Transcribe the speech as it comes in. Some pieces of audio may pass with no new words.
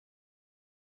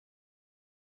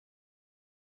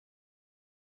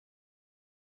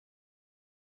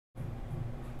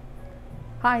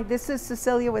Hi, this is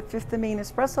Cecilia with Fifth and Main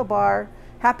Espresso Bar.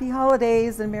 Happy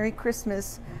holidays and Merry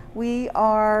Christmas. We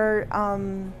are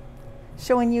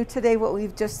showing you today what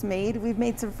we've just made. We've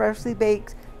made some freshly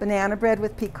baked banana bread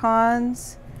with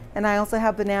pecans, and I also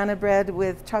have banana bread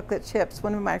with chocolate chips,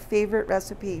 one of my favorite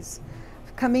recipes.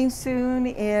 Coming soon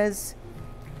is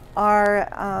our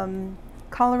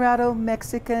Colorado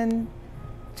Mexican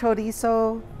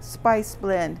chorizo spice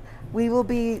blend. We will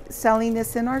be selling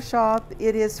this in our shop.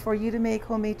 It is for you to make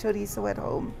homemade chorizo at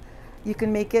home. You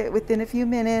can make it within a few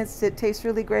minutes. It tastes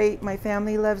really great. My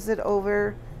family loves it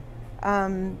over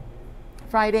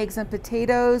fried eggs and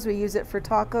potatoes. We use it for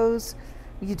tacos.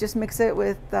 You just mix it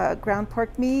with ground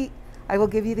pork meat. I will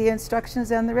give you the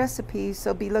instructions and the recipe,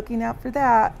 so be looking out for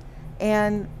that.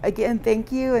 And again,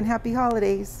 thank you and happy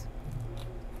holidays.